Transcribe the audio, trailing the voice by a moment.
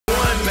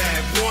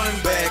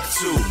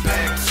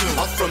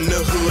from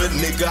the hood,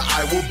 nigga,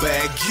 I will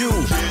bag you.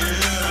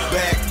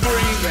 Back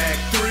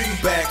three,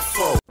 back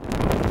four.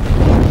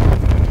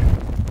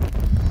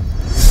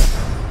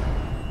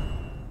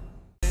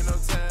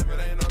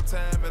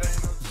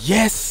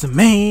 Yes,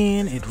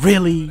 man, it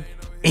really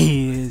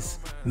is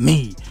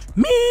me.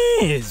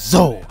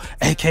 Mizzo,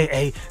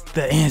 aka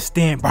the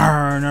instant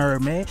burner,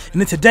 man.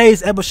 And in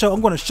today's episode,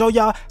 I'm going to show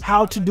y'all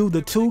how to do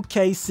the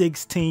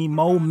 2K16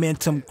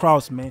 momentum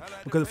cross, man.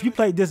 Because if you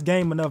played this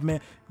game enough,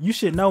 man, you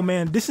should know,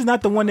 man, this is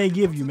not the one they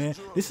give you, man.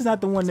 This is not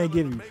the one they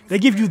give you. They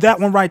give you that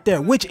one right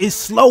there, which is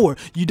slower.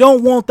 You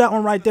don't want that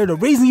one right there. The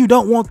reason you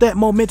don't want that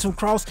momentum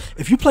cross,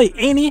 if you play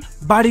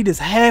anybody that's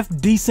half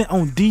decent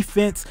on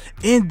defense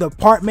in the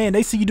part, man,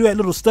 they see you do that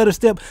little stutter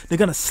step, they're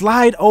going to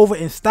slide over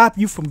and stop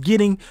you from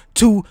getting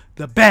to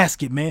the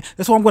basket, man.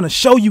 That's why I'm going to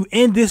show you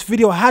in this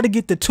video how to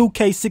get the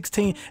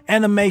 2K16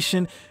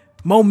 animation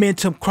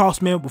momentum cross,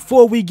 man.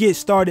 Before we get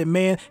started,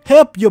 man,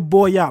 help your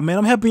boy out, man.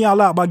 I'm helping y'all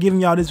out by giving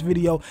y'all this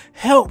video.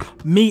 Help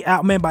me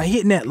out, man, by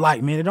hitting that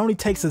like, man. It only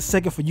takes a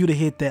second for you to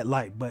hit that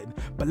like button.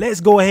 But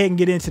let's go ahead and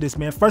get into this,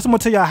 man. First, I'm gonna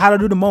tell y'all how to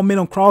do the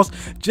momentum cross,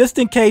 just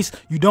in case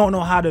you don't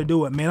know how to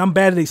do it, man. I'm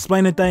bad at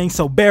explaining things,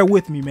 so bear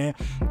with me, man.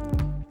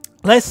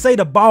 Let's say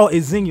the ball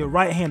is in your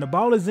right hand. The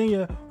ball is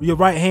in your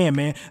right hand,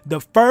 man.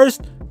 The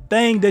first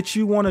thing that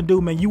you want to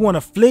do, man, you want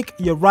to flick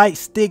your right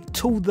stick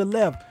to the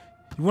left.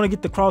 You want to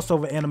get the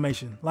crossover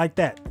animation like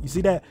that. You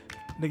see that?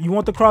 You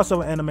want the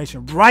crossover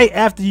animation. Right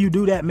after you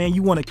do that, man,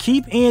 you want to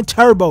keep in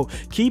turbo.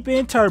 Keep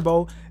in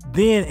turbo.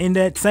 Then in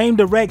that same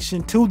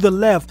direction to the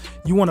left,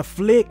 you want to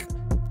flick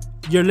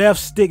your left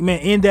stick, man,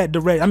 in that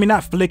direction. I mean,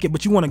 not flick it,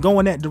 but you want to go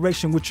in that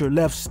direction with your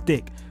left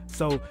stick.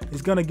 So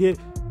it's gonna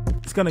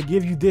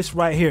give you this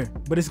right here,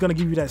 but it's gonna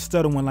give you that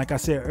stutter one like I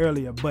said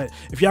earlier. But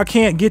if y'all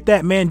can't get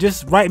that, man,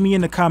 just write me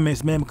in the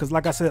comments, man, because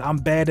like I said, I'm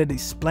bad at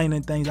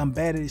explaining things.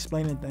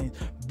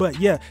 But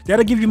yeah,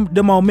 that'll give you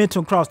the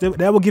momentum cross.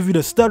 That will give you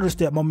the stutter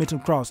step momentum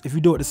cross if you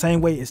do it the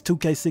same way as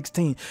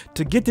 2K16.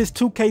 To get this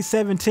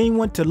 2K17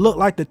 one to look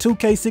like the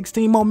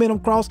 2K16 momentum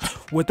cross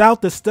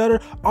without the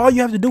stutter, all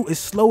you have to do is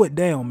slow it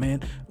down,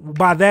 man.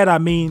 By that I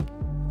mean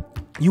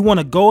you want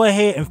to go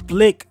ahead and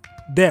flick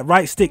that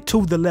right stick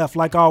to the left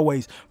like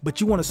always,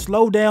 but you want to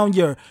slow down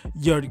your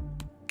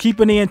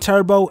keeping in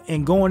turbo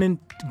and going in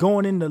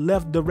the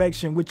left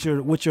direction with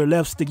your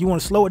left stick. You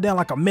want to slow it down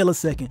like a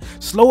millisecond.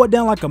 Slow it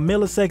down like a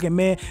millisecond,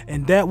 man,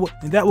 and that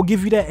will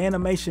give you that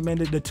animation, man.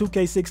 The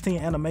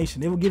 2K16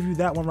 animation, it will give you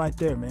that one right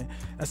there, man.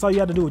 That's all you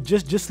have to do.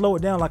 Just slow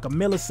it down like a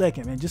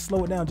millisecond, man. Just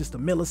slow it down just a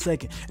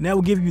millisecond, and that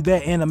will give you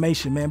that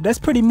animation, man. That's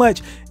pretty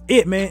much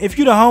it, man. If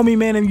you the homie,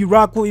 man, and you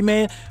rock with me,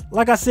 man,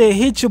 like I said,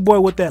 hit your boy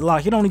with that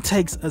like. It only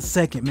takes a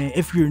second, man.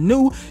 If you're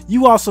new,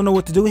 you also know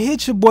what to do.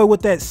 Hit your boy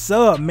with that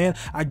sub, man.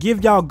 I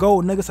give y'all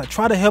gold nuggets. I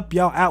try to help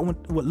y'all out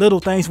with little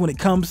things when it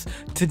comes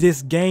to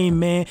this game,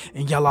 man,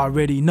 and y'all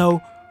already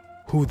know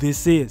who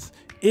this is.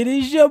 It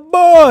is your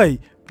boy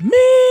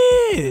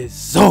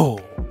Mizzo.